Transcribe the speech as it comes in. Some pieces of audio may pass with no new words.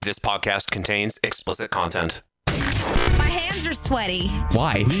This podcast contains explicit content. My hands are sweaty.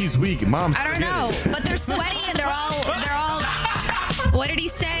 Why? Knees weak, Mom. I don't know, but they're sweaty and they're all. What did he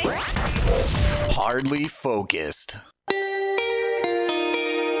say? Hardly focused.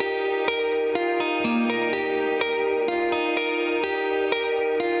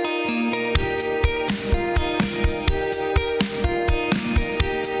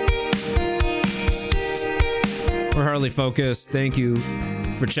 We're Hardly Focused. Thank you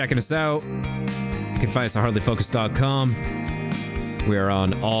for checking us out. You can find us at hardlyfocused.com. We are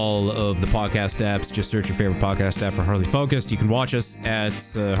on all of the podcast apps. Just search your favorite podcast app for Hardly Focused. You can watch us at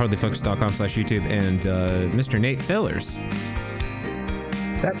hardlyfocused.com/YouTube. And Mr. Nate Fillers.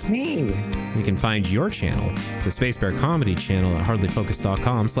 That's me. You can find your channel, the Space Bear Comedy channel, at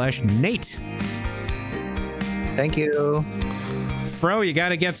hardlyfocused.com/Nate. Thank you. Fro, you got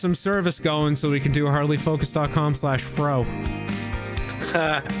to get some service going so we can do hardlyfocused.com/Fro.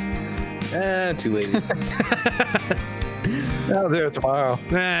 Too late. I'll do it tomorrow.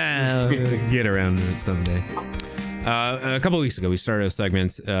 Get around to it someday. A couple of weeks ago, we started a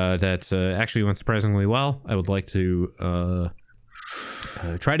segment that actually went surprisingly well. I would like to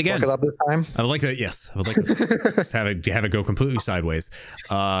try it again. Fuck it up this time. I would like to, yes. I would like to just have it go completely sideways.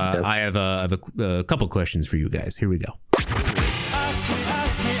 Yes. I have a couple questions for you guys. Here we go.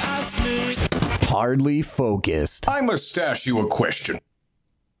 Hardly focused. I must ask you a question.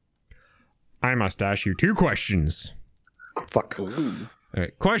 I must ask you two questions. Fuck. All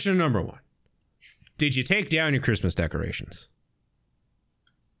right. Question number one. Did you take down your Christmas decorations?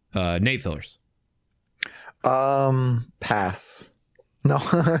 Nate Fillers. Pass. No.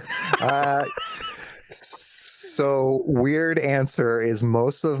 So weird answer is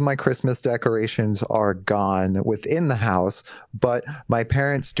most of my Christmas decorations are gone within the house, but my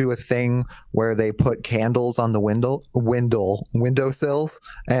parents do a thing where they put candles on the windowsills,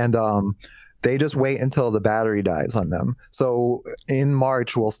 and they just wait until the battery dies on them. So in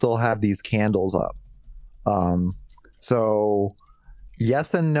March we'll still have these candles up. So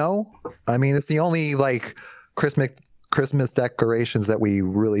yes and no. I mean, it's the only like Christmas decorations that we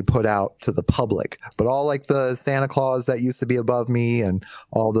really put out to the public, but all like the Santa Claus that used to be above me and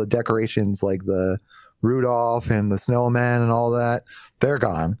all the decorations like the Rudolph and the snowman and all that, they're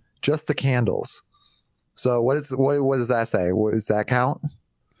gone. Just the candles. So what does that say? Does that count?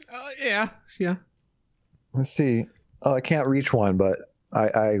 Yeah. Let's see. Oh, I can't reach one, but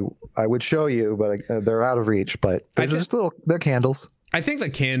I would show you, but they're out of reach. But they're they're candles. I think the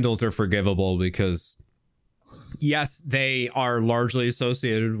candles are forgivable because, yes, they are largely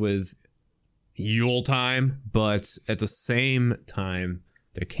associated with Yule time, but at the same time,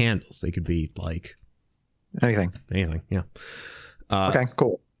 they're candles. They could be like Anything. Yeah. Okay,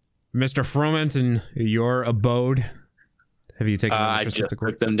 cool. Mr. Froment, in your abode, have you taken? I just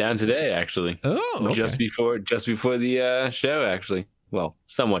took them down today, actually. Oh, okay. Just before the show, actually. Well,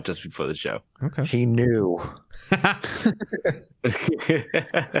 somewhat just before the show. Okay. He knew.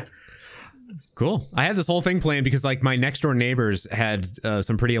 Cool. I had this whole thing planned because like my next door neighbors had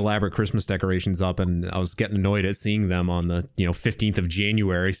some pretty elaborate Christmas decorations up, and I was getting annoyed at seeing them on the 15th of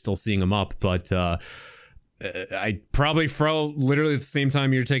January, still seeing them up. But I probably literally at the same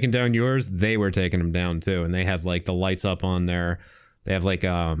time you're taking down yours, they were taking them down too, and they had like the lights up on there. They have like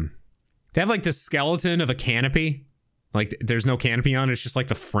the skeleton of a canopy. Like there's no canopy on it. It's just like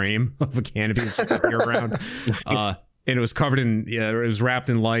the frame of a canopy. It's just like year round. And it was covered in, it was wrapped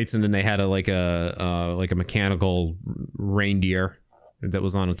in lights, and then they had a mechanical reindeer that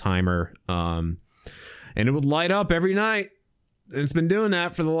was on a timer, and it would light up every night. It's been doing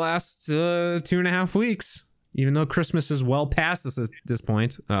that for the last 2.5 weeks, even though Christmas is well past this at this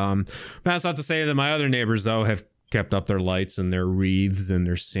point. That's not to say that my other neighbors though have kept up their lights and their wreaths and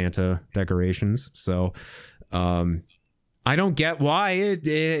their Santa decorations. So, I don't get why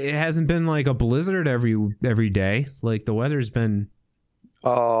it hasn't been like a blizzard every day. Like the weather's been.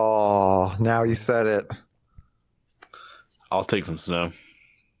 Oh, now you said it. I'll take some snow.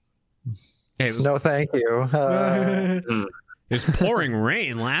 Hey, No, thank you. It was pouring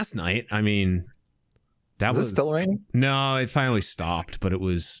rain last night. I mean, that was it still raining? No, it finally stopped, but it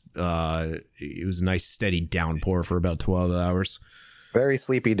was a nice steady downpour for about 12 hours. Very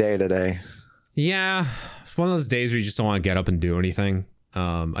sleepy day today. Yeah, it's one of those days where you just don't want to get up and do anything.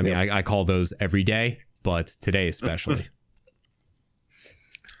 I mean, I call those every day, but today especially.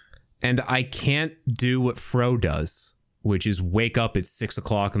 And I can't do what Fro does, which is wake up at 6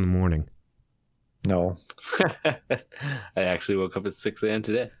 o'clock in the morning. No. I actually woke up at 6 a.m.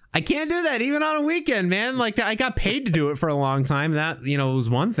 today. I can't do that even on a weekend, man. Like I got paid to do it for a long time. That, was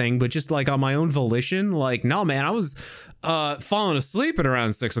one thing, but just like on my own volition, like, no, man, I was falling asleep at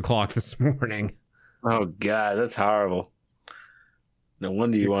around 6 o'clock this morning. Oh God, that's horrible. No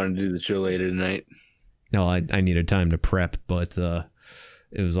wonder you wanted to do the show later tonight. No, I needed time to prep, but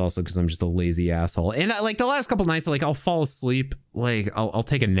it was also because I'm just a lazy asshole. And like the last couple nights, like I'll fall asleep, like I'll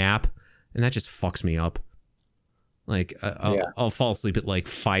take a nap, and that just fucks me up. Like I'll fall asleep at like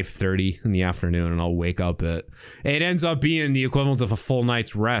 5:30 in the afternoon, and I'll wake up at. It ends up being the equivalent of a full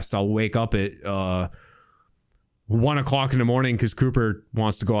night's rest. I'll wake up at 1 o'clock in the morning because Cooper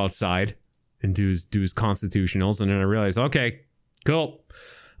wants to go outside and do his constitutionals, and then I realize, okay, cool,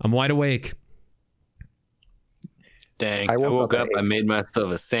 I'm wide awake. Dang, I woke up, I made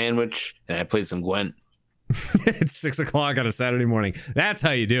myself a sandwich, and I played some Gwent. It's 6 o'clock on a Saturday morning. That's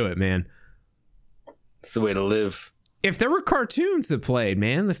how you do it, man. It's the way to live. If there were cartoons that played,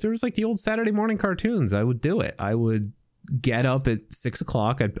 man, if there was like the old Saturday morning cartoons, I would do it. I would get up at 6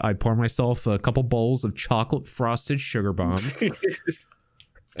 o'clock. I'd pour myself a couple bowls of chocolate frosted sugar bombs.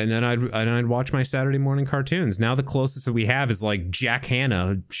 And then I'd watch my Saturday morning cartoons. Now the closest that we have is like Jack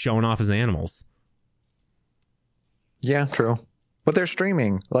Hanna showing off his animals. Yeah, true. But they're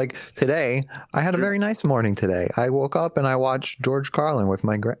streaming. Like today, I had a very nice morning today. I woke up and I watched George Carlin with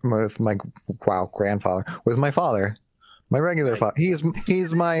my grandfather, with my father, my regular father. He's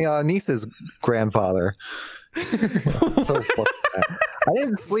my niece's grandfather. So I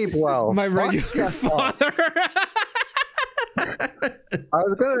didn't sleep well. My regular father. I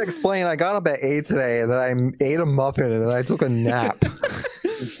was going to explain. I got up at 8 today, and then I ate a muffin, and then I took a nap.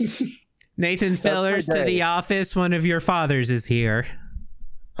 Nathan Fellers to the office. One of your fathers is here.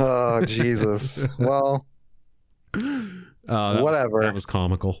 Oh, Jesus. Well, whatever. That was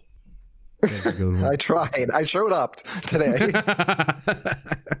comical. That was a good one. I tried. I showed up today.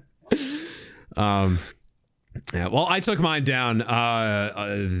 Yeah. Well, I took mine down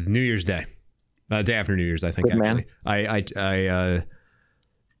New Year's Day. Day after New Year's, I think. Good actually, I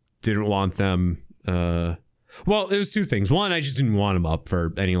didn't want them. Well, it was two things. One, I just didn't want them up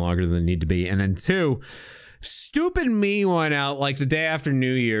for any longer than they need to be, and then two, stupid me went out like the day after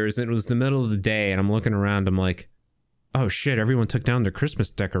New Year's, and it was the middle of the day, and I'm looking around. I'm like, oh shit! Everyone took down their Christmas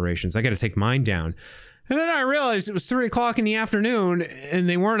decorations. I got to take mine down. And then I realized it was 3 o'clock in the afternoon, and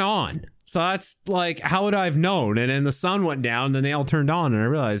they weren't on. So that's like, how would I have known? And then the sun went down, and then they all turned on, and I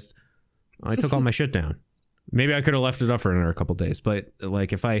realized I took all my shit down. Maybe I could have left it up for another couple days, but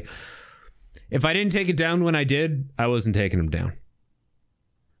like if I didn't take it down when I did, I wasn't taking them down.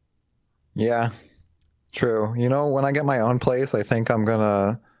 Yeah, true. You know, when I get my own place, I think I'm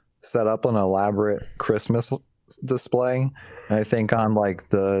gonna set up an elaborate Christmas display, and I think on like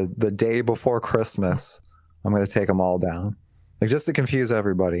the day before Christmas, I'm gonna take them all down, like just to confuse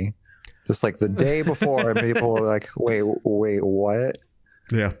everybody. Just like the day before, and people are like, "Wait, what?"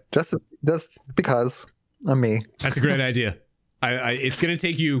 Yeah, just because I'm me. That's a great idea. It's gonna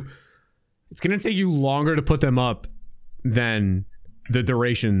take you longer to put them up than the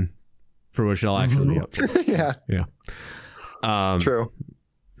duration for which they'll actually be up. Yeah. True.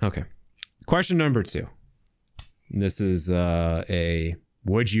 Okay. Question number 2. This is a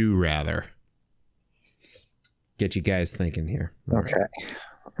would you rather. Get you guys thinking here. All okay. Right.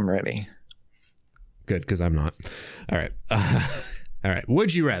 I'm ready. Good, because I'm not. All right. All right.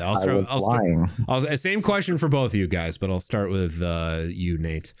 Would you rather? I'll start. Same question for both of you guys, but I'll start with you,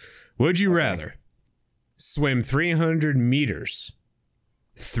 Nate. Would you rather swim 300 meters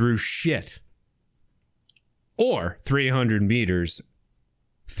through shit or 300 meters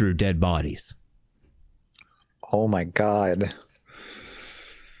through dead bodies? Oh my God.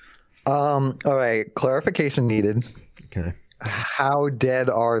 All right. Clarification needed. Okay. How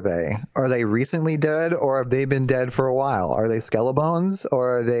dead are they? Are they recently dead, or have they been dead for a while? Are they skelebones,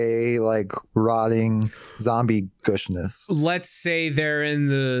 or are they like rotting zombie gushness? Let's say they're in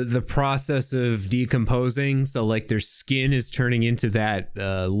the process of decomposing, so like their skin is turning into that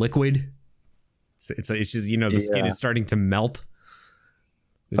liquid. It's just, you know, the skin is starting to melt.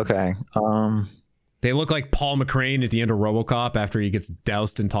 Okay. They look like Paul McCrane at the end of RoboCop after he gets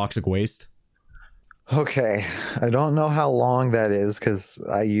doused in toxic waste. Okay, I don't know how long that is because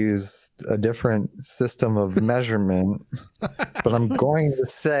I use a different system of measurement, but I'm going to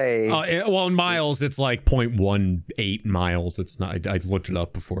say... well, in miles, it's like 0.18 miles. It's not... I looked it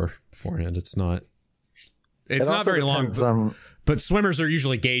up beforehand. It's not... It's not very long, but swimmers are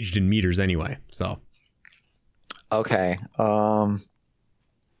usually gauged in meters anyway, so... Okay.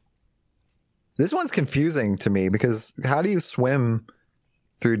 This one's confusing to me because how do you swim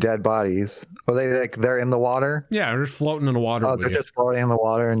through dead bodies? Are they like they're in the water? Yeah, they're just floating in the water. Oh, with they're you. just floating in the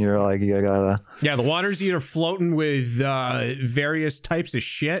water, and you're like, you gotta. Yeah, the water's either floating with various types of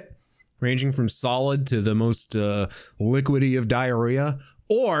shit, ranging from solid to the most liquidy of diarrhea,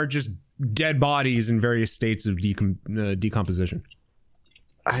 or just dead bodies in various states of decomposition.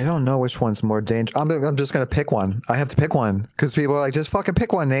 I don't know which one's more dangerous. I'm just gonna pick one. I have to pick one because people are like, just fucking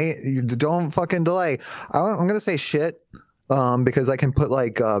pick one, Nate. You don't fucking delay. I'm gonna say shit, because I can put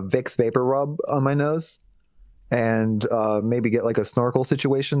like Vicks Vapor Rub on my nose, and maybe get like a snorkel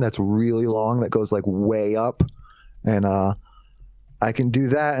situation that's really long that goes like way up, and I can do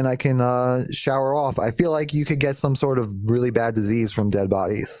that, and I can shower off. I feel like you could get some sort of really bad disease from dead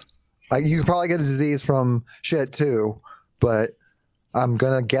bodies. Like you could probably get a disease from shit too, but I'm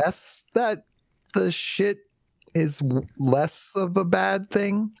gonna guess that the shit is less of a bad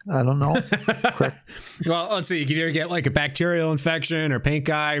thing. I don't know. Correct. Well, let's see. You can either get like a bacterial infection or pink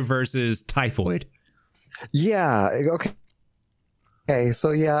eye versus typhoid. Yeah. Okay. Okay.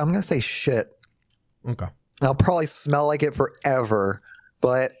 So yeah, I'm gonna say shit. Okay. I'll probably smell like it forever,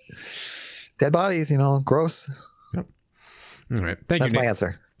 but dead bodies, gross. Yep. All right. Thank That's you, my Nate.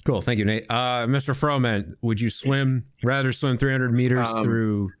 answer. Cool. Thank you, Nate. Mr. Froman, would you rather swim 300 meters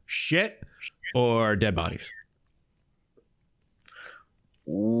through shit or dead bodies?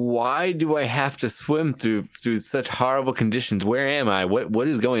 Why do I have to swim through such horrible conditions? Where am I? What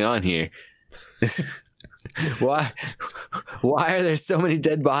is going on here? Why are there so many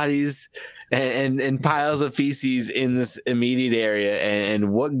dead bodies and piles of feces in this immediate area?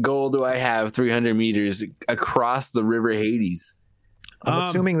 And what goal do I have 300 meters across the river Hades? I'm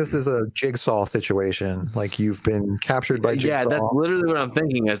assuming this is a Jigsaw situation. Like you've been captured by Jigsaw. Yeah, that's literally what I'm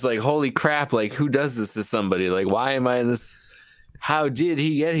thinking. It's like, holy crap, like who does this to somebody? Like, why am I in this? How did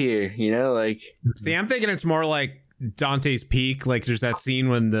he get here? See, I'm thinking it's more like Dante's Peak. Like there's that scene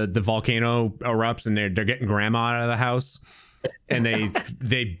when the volcano erupts and they're getting grandma out of the house and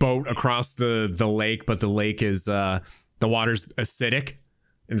they boat across the lake, but the lake is the water's acidic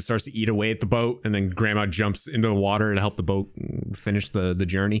and it starts to eat away at the boat, and then grandma jumps into the water to help the boat finish the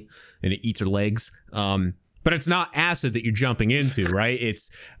journey, and it eats her legs. But it's not acid that you're jumping into, right? It's,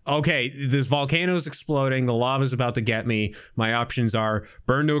 okay, this volcano's exploding, the lava's about to get me. My options are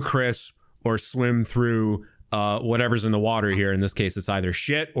burn to a crisp or swim through whatever's in the water here. In this case, it's either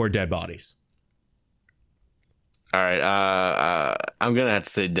shit or dead bodies. All right, I'm gonna have to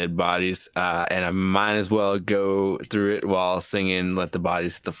say dead bodies, and I might as well go through it while singing "Let the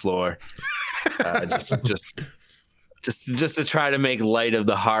Bodies Hit the Floor," just to try to make light of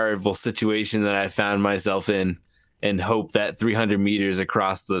the horrible situation that I found myself in, and hope that 300 meters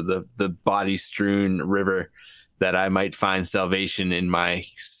across the body-strewn river, that I might find salvation in my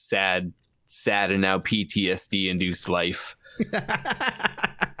sad and now PTSD-induced life.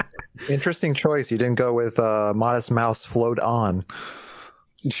 Interesting choice. You didn't go with Modest Mouse Float On.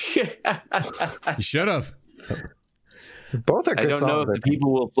 You should have. Both are good I don't know songs. if the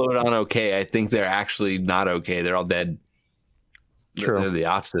people will float on okay. I think they're actually not okay. They're all dead. True. They're the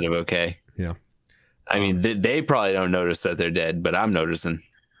opposite of okay. Yeah. I mean, they probably don't notice that they're dead, but I'm noticing.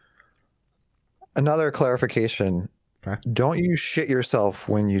 Another clarification. Okay. Don't you shit yourself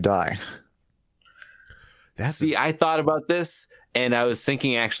when you die. See, I thought about this, and I was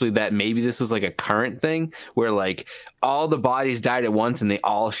thinking actually that maybe this was like a current thing where like all the bodies died at once and they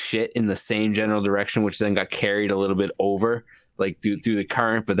all shit in the same general direction, which then got carried a little bit over like through the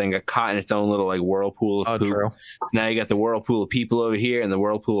current, but then got caught in its own little like whirlpool of poop. True. So now you got the whirlpool of people over here and the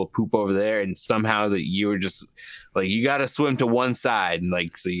whirlpool of poop over there, and somehow that you were just like, you got to swim to one side, and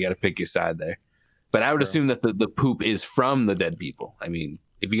like, so you got to pick your side there. But I would assume that the poop is from the dead people. I mean,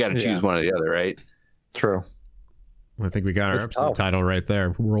 if you got to choose one or the other, right? True. I think we got our It's episode tough. title right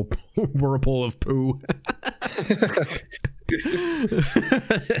there. Whirlpool of poo.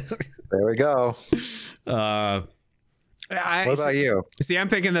 There we go. What What about you? See, I'm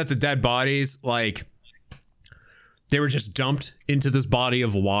thinking that the dead bodies, like, they were just dumped into this body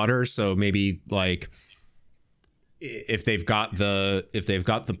of water. So maybe like if they've got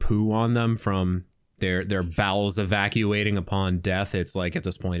the poo on them from their bowels evacuating upon death, it's like at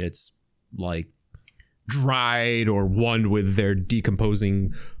this point it's like dried or one with their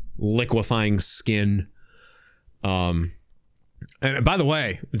decomposing, liquefying skin. And by the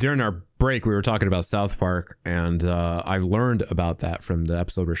way, during our break, we were talking about South Park, and I learned about that from the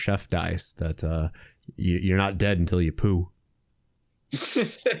episode where Chef dies, that you're not dead until you poo.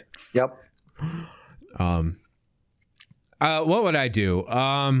 Yep. What would I do?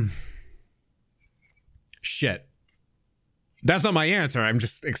 Shit. That's not my answer. I'm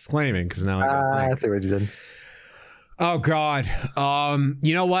just exclaiming because now I gotta I think. see what you did. Oh God.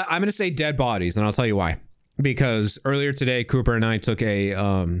 You know what? I'm gonna say dead bodies, and I'll tell you why. Because earlier today, Cooper and I took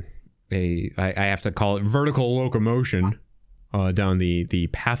I have to call it vertical locomotion down the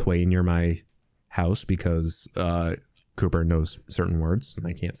pathway near my house because Cooper knows certain words and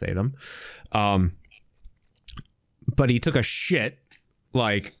I can't say them. But he took a shit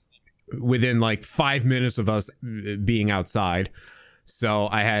like within like 5 minutes of us being outside. So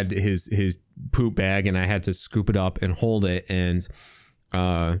I had his poop bag and I had to scoop it up and hold it, and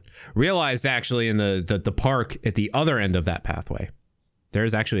realized actually in the park at the other end of that pathway,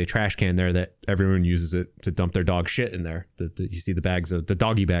 there's actually a trash can there that everyone uses it to dump their dog shit in there. You see the bags, the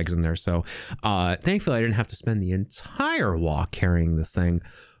doggy bags in there. So thankfully I didn't have to spend the entire walk carrying this thing.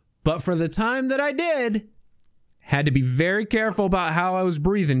 But for the time that I did, had to be very careful about how I was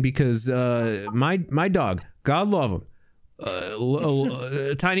breathing because my dog, God love him,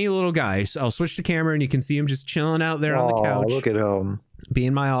 tiny little guy. So I'll switch the camera and you can see him just chilling out there on the couch. Look at him.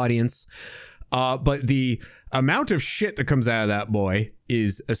 Being my audience. But the amount of shit that comes out of that boy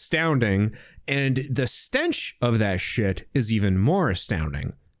is astounding. And the stench of that shit is even more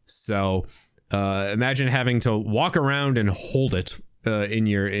astounding. So imagine having to walk around and hold it in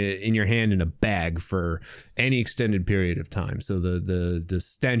your hand in a bag for any extended period of time. So the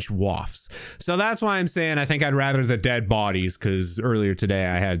stench wafts. So that's why I'm saying I think I'd rather the dead bodies, because earlier today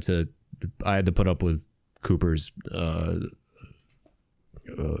I had to put up with Cooper's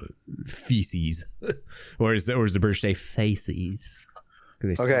feces, or is the British say faces?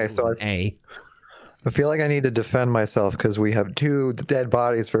 Okay, so I feel like I need to defend myself because we have 2 dead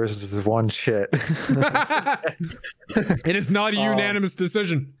bodies versus 1 shit. It is not a unanimous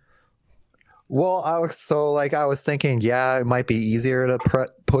decision. Well, I was thinking, yeah, it might be easier to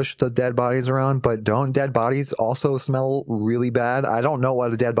push the dead bodies around, but don't dead bodies also smell really bad? I don't know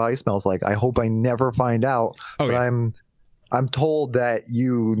what a dead body smells like. I hope I never find out. Oh, but yeah. I'm told that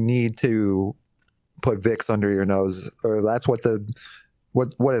you need to put Vicks under your nose, or that's what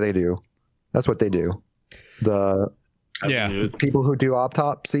what do they do? That's what they do. Yeah. People who do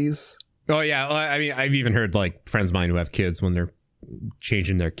autopsies. Oh yeah. I mean, I've even heard like friends of mine who have kids, when they're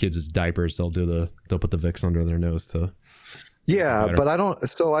changing their kids' diapers, they'll put the Vicks under their nose to. Yeah, but I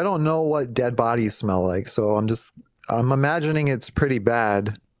don't know what dead bodies smell like. So I'm imagining it's pretty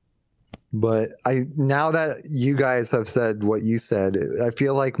bad. But now that you guys have said what you said, I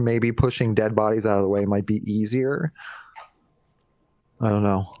feel like maybe pushing dead bodies out of the way might be easier. I don't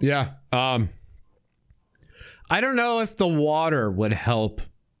know. Yeah. I don't know if the water would help,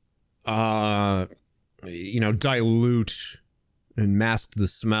 dilute and mask the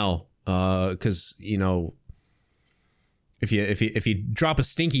smell. Because, if you drop a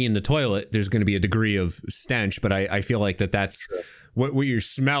stinky in the toilet, there's going to be a degree of stench. But I feel like that's what you're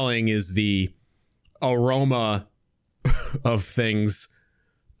smelling is the aroma of things,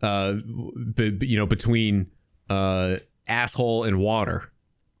 between asshole and water.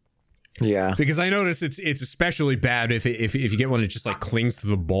 Yeah, because I notice it's especially bad if you get one that just like clings to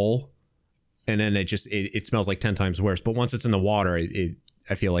the bowl, and then it smells like 10 times worse. But once it's in the water,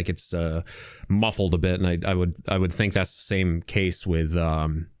 I feel like it's muffled a bit, and I would think that's the same case with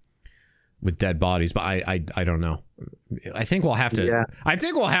dead bodies. But I don't know. I think we'll have to. Yeah. I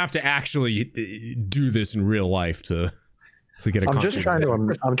think we'll have to actually do this in real life to get a. I'm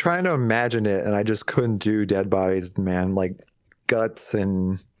trying to imagine it, and I just couldn't do dead bodies, man. Like guts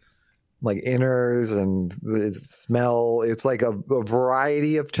and like inners and the smell. It's like a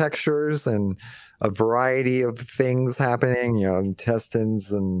variety of textures and a variety of things happening,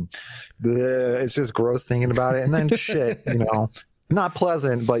 intestines, and it's just gross thinking about it. And then shit, not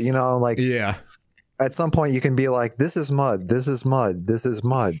pleasant, but yeah. At some point you can be like, this is mud, this is mud, this is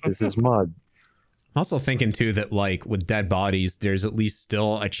mud, this is mud. I'm also thinking too that like with dead bodies, there's at least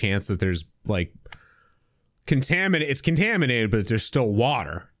still a chance that there's like it's contaminated, but there's still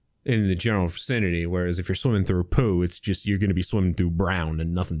water in the general vicinity. Whereas if you're swimming through poo, it's just you're going to be swimming through brown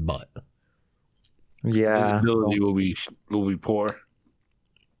and nothing but. Yeah, visibility will be poor.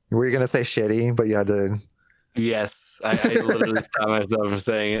 Were you gonna say shitty, but you had to? Yes, I literally stopped myself from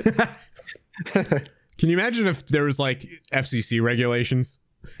saying it. Can you imagine if there was like FCC regulations?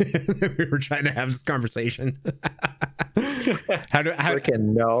 We were trying to have this conversation. How do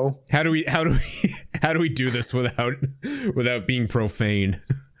we do this without being profane?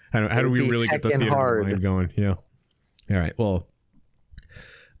 How do we really get the theater mind going? Yeah. All right. Well,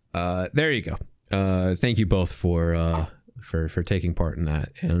 there you go. Thank you both for taking part in that.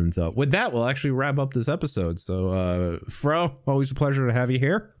 And with that, we'll actually wrap up this episode. So, Fro, always a pleasure to have you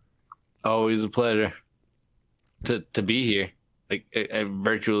here. Always a pleasure to be here, like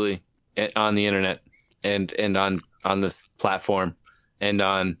virtually on the internet and on on this platform and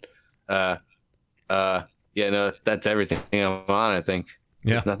on that's everything I'm on, I think.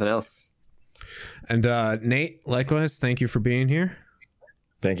 Yeah. There's nothing else. And Nate, likewise, thank you for being here.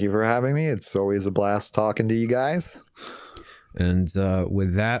 Thank you for having me. It's always a blast talking to you guys. And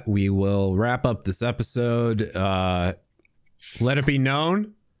with that, we will wrap up this episode. Let it be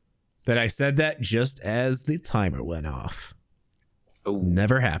known that I said that just as the timer went off. Oh.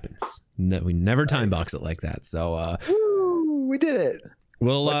 Never happens. We never time box it like that. So Woo, we did it.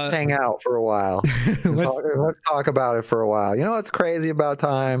 we'll Let's hang out for a while. let's, Let's talk about it for a while. You know what's crazy about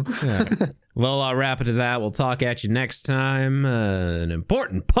time? yeah. We'll wrap it to that. We'll talk at you next time. An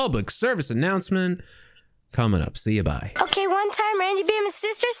important public service announcement coming up. See you. Bye. Okay, one time Randy Beeman's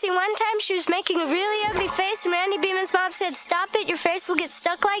sister, one time she was making a really ugly face, and Randy Beeman's mom said, "Stop it, your face will get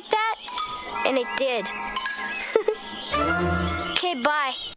stuck like that." And it did. Okay, bye.